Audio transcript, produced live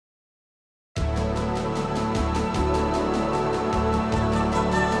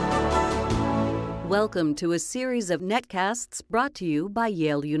Welcome to a series of netcasts brought to you by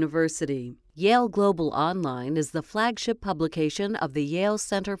Yale University. Yale Global Online is the flagship publication of the Yale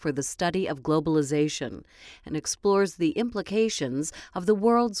Center for the Study of Globalization and explores the implications of the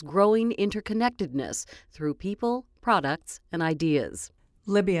world's growing interconnectedness through people, products, and ideas.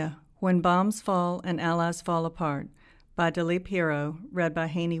 Libya, When Bombs Fall and Allies Fall Apart, by Dilip Hero, read by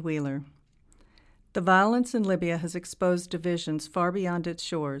Haney Wheeler. The violence in Libya has exposed divisions far beyond its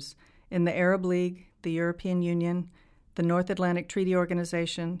shores, in the Arab League, the European Union, the North Atlantic Treaty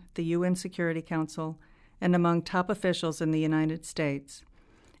Organization, the UN Security Council, and among top officials in the United States.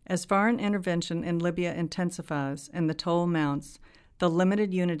 As foreign intervention in Libya intensifies and the toll mounts, the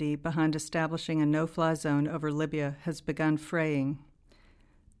limited unity behind establishing a no-fly zone over Libya has begun fraying.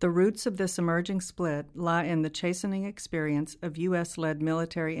 The roots of this emerging split lie in the chastening experience of U.S.-led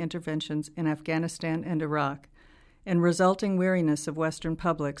military interventions in Afghanistan and Iraq, and resulting weariness of Western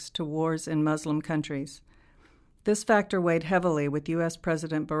publics to wars in Muslim countries. This factor weighed heavily with U.S.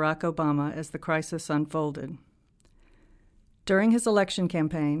 President Barack Obama as the crisis unfolded. During his election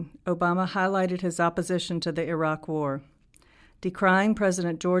campaign, Obama highlighted his opposition to the Iraq War. Decrying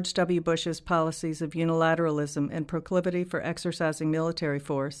President George W. Bush's policies of unilateralism and proclivity for exercising military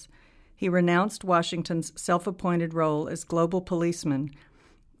force, he renounced Washington's self-appointed role as global policeman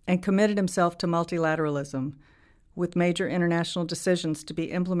and committed himself to multilateralism, with major international decisions to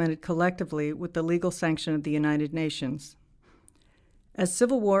be implemented collectively with the legal sanction of the United Nations. As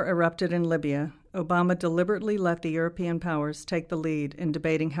civil war erupted in Libya, Obama deliberately let the European powers take the lead in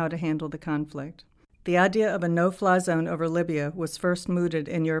debating how to handle the conflict. The idea of a no-fly zone over Libya was first mooted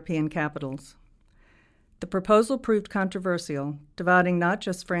in European capitals. The proposal proved controversial, dividing not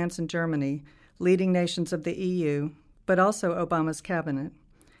just France and Germany, leading nations of the EU, but also Obama's cabinet.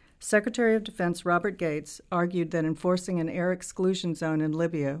 Secretary of Defense Robert Gates argued that enforcing an air exclusion zone in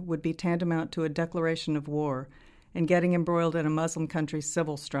Libya would be tantamount to a declaration of war and getting embroiled in a Muslim country's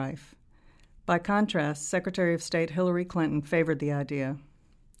civil strife. By contrast, Secretary of State Hillary Clinton favored the idea.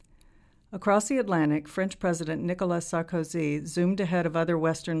 Across the Atlantic, French President Nicolas Sarkozy zoomed ahead of other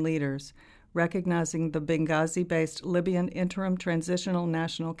Western leaders, recognizing the Benghazi-based Libyan Interim Transitional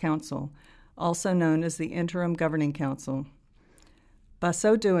National Council, also known as the Interim Governing Council. By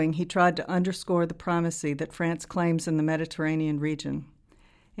so doing, he tried to underscore the primacy that France claims in the Mediterranean region.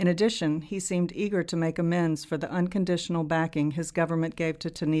 In addition, he seemed eager to make amends for the unconditional backing his government gave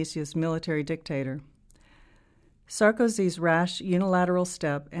to Tunisia's military dictator. Sarkozy's rash unilateral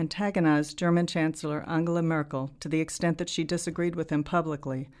step antagonized German Chancellor Angela Merkel to the extent that she disagreed with him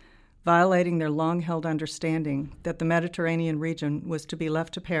publicly, violating their long-held understanding that the Mediterranean region was to be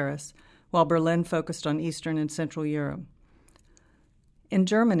left to Paris, while Berlin focused on Eastern and Central Europe. In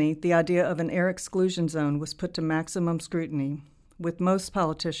Germany, the idea of an air exclusion zone was put to maximum scrutiny, with most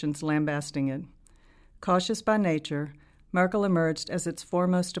politicians lambasting it. Cautious by nature, Merkel emerged as its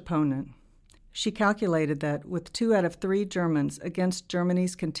foremost opponent. She calculated that, with 2 out of 3 Germans against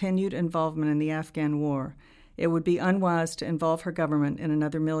Germany's continued involvement in the Afghan war, it would be unwise to involve her government in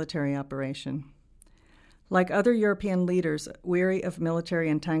another military operation. Like other European leaders weary of military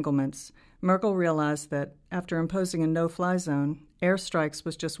entanglements, Merkel realized that, after imposing a no-fly zone, airstrikes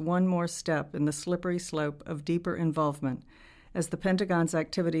was just one more step in the slippery slope of deeper involvement, as the Pentagon's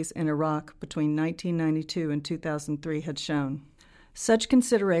activities in Iraq between 1992 and 2003 had shown. Such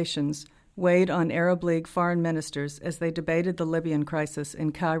considerations weighed on Arab League foreign ministers as they debated the Libyan crisis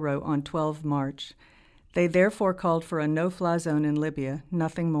in Cairo on 12 March. They therefore called for a no-fly zone in Libya,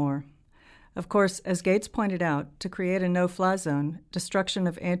 nothing more. Of course, as Gates pointed out, to create a no-fly zone, destruction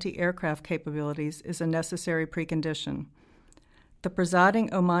of anti-aircraft capabilities is a necessary precondition. The presiding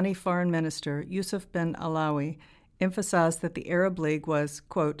Omani foreign minister, Yusuf bin Alawi, emphasized that the Arab League was,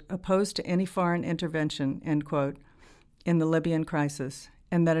 quote, opposed to any foreign intervention, end quote, in the Libyan crisis,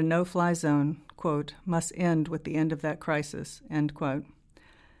 and that a no-fly zone, quote, must end with the end of that crisis, end quote.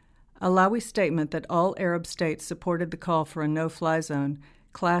 Alawi's statement that all Arab states supported the call for a no-fly zone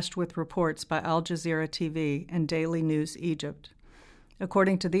clashed with reports by Al Jazeera TV and Daily News Egypt.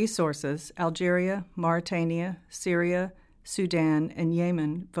 According to these sources, Algeria, Mauritania, Syria, Sudan, and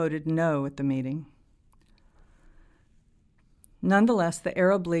Yemen voted no at the meeting. Nonetheless, the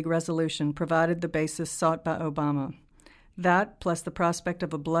Arab League resolution provided the basis sought by Obama. That, plus the prospect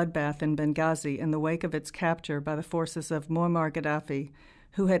of a bloodbath in Benghazi in the wake of its capture by the forces of Muammar Gaddafi,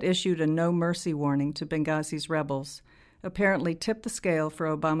 who had issued a no-mercy warning to Benghazi's rebels, apparently tipped the scale for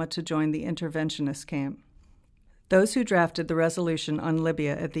Obama to join the interventionist camp. Those who drafted the resolution on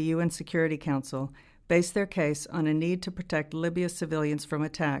Libya at the UN Security Council based their case on a need to protect Libya's civilians from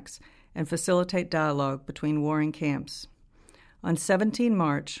attacks and facilitate dialogue between warring camps. On 17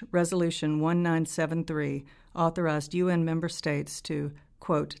 March, Resolution 1973 authorized UN member states to,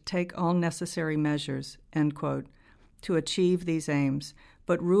 quote, take all necessary measures, end quote, to achieve these aims,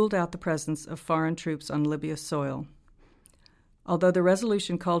 but ruled out the presence of foreign troops on Libya's soil. Although the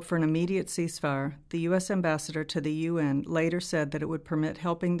resolution called for an immediate ceasefire, the U.S. ambassador to the UN later said that it would permit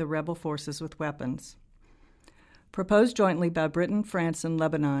helping the rebel forces with weapons. Proposed jointly by Britain, France, and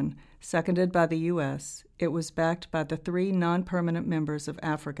Lebanon, seconded by the U.S., it was backed by the 3 non-permanent members of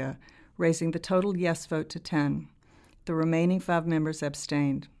Africa, raising the total yes vote to 10. The remaining 5 members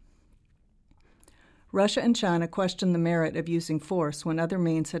abstained. Russia and China questioned the merit of using force when other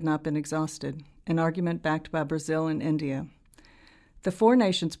means had not been exhausted, an argument backed by Brazil and India. The 4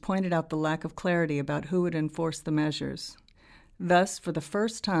 nations pointed out the lack of clarity about who would enforce the measures. Thus, for the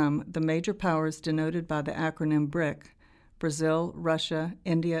first time, the major powers denoted by the acronym BRIC, Brazil, Russia,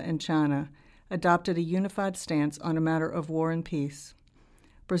 India, and China, adopted a unified stance on a matter of war and peace.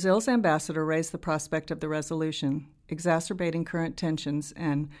 Brazil's ambassador raised the prospect of the resolution, exacerbating current tensions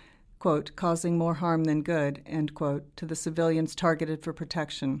and, quote, causing more harm than good, end quote, to the civilians targeted for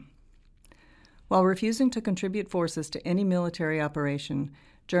protection. While refusing to contribute forces to any military operation,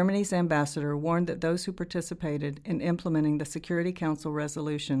 Germany's ambassador warned that those who participated in implementing the Security Council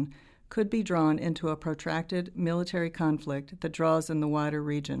resolution could be drawn into a protracted military conflict that draws in the wider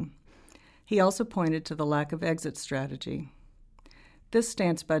region. He also pointed to the lack of exit strategy. This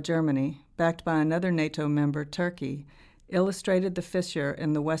stance by Germany, backed by another NATO member, Turkey, illustrated the fissure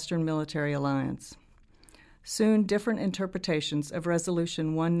in the Western military alliance. Soon, different interpretations of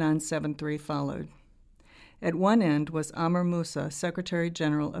Resolution 1973 followed. At one end was Amr Moussa, Secretary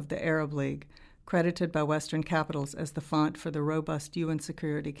General of the Arab League, credited by Western capitals as the font for the robust UN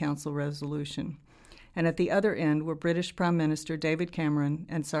Security Council resolution. And at the other end were British Prime Minister David Cameron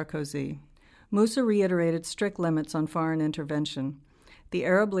and Sarkozy. Moussa reiterated strict limits on foreign intervention. The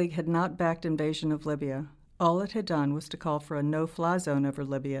Arab League had not backed invasion of Libya. All it had done was to call for a no-fly zone over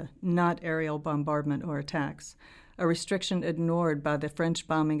Libya, not aerial bombardment or attacks, a restriction ignored by the French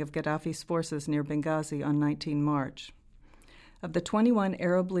bombing of Gaddafi's forces near Benghazi on 19 March. Of the 21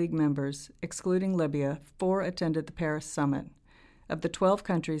 Arab League members, excluding Libya, 4 attended the Paris summit. Of the 12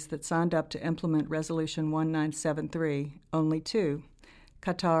 countries that signed up to implement Resolution 1973, only 2,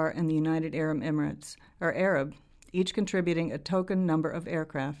 Qatar and the United Arab Emirates, are Arab, each contributing a token number of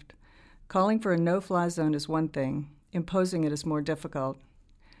aircraft. Calling for a no-fly zone is one thing, imposing it is more difficult.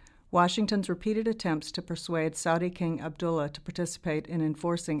 Washington's repeated attempts to persuade Saudi King Abdullah to participate in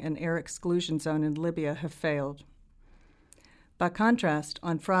enforcing an air exclusion zone in Libya have failed. By contrast,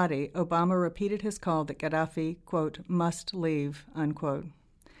 on Friday, Obama repeated his call that Gaddafi, quote, must leave, unquote.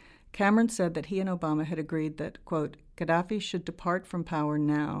 Cameron said that he and Obama had agreed that, quote, Gaddafi should depart from power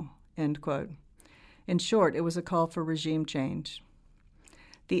now, end quote. In short, it was a call for regime change.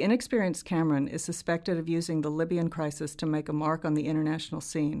 The inexperienced Cameron is suspected of using the Libyan crisis to make a mark on the international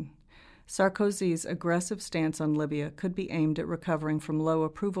scene. Sarkozy's aggressive stance on Libya could be aimed at recovering from low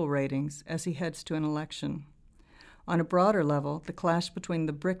approval ratings as he heads to an election. On a broader level, the clash between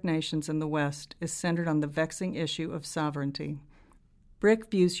the BRIC nations and the West is centered on the vexing issue of sovereignty. BRIC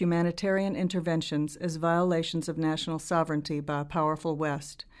views humanitarian interventions as violations of national sovereignty by a powerful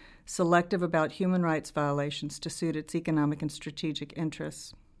West, selective about human rights violations to suit its economic and strategic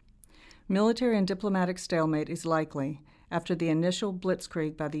interests. Military and diplomatic stalemate is likely after the initial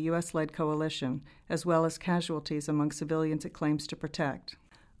blitzkrieg by the U.S.-led coalition, as well as casualties among civilians it claims to protect.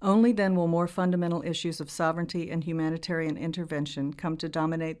 Only then will more fundamental issues of sovereignty and humanitarian intervention come to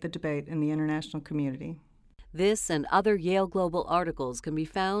dominate the debate in the international community. This and other Yale Global articles can be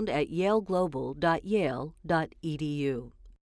found at yaleglobal.yale.edu.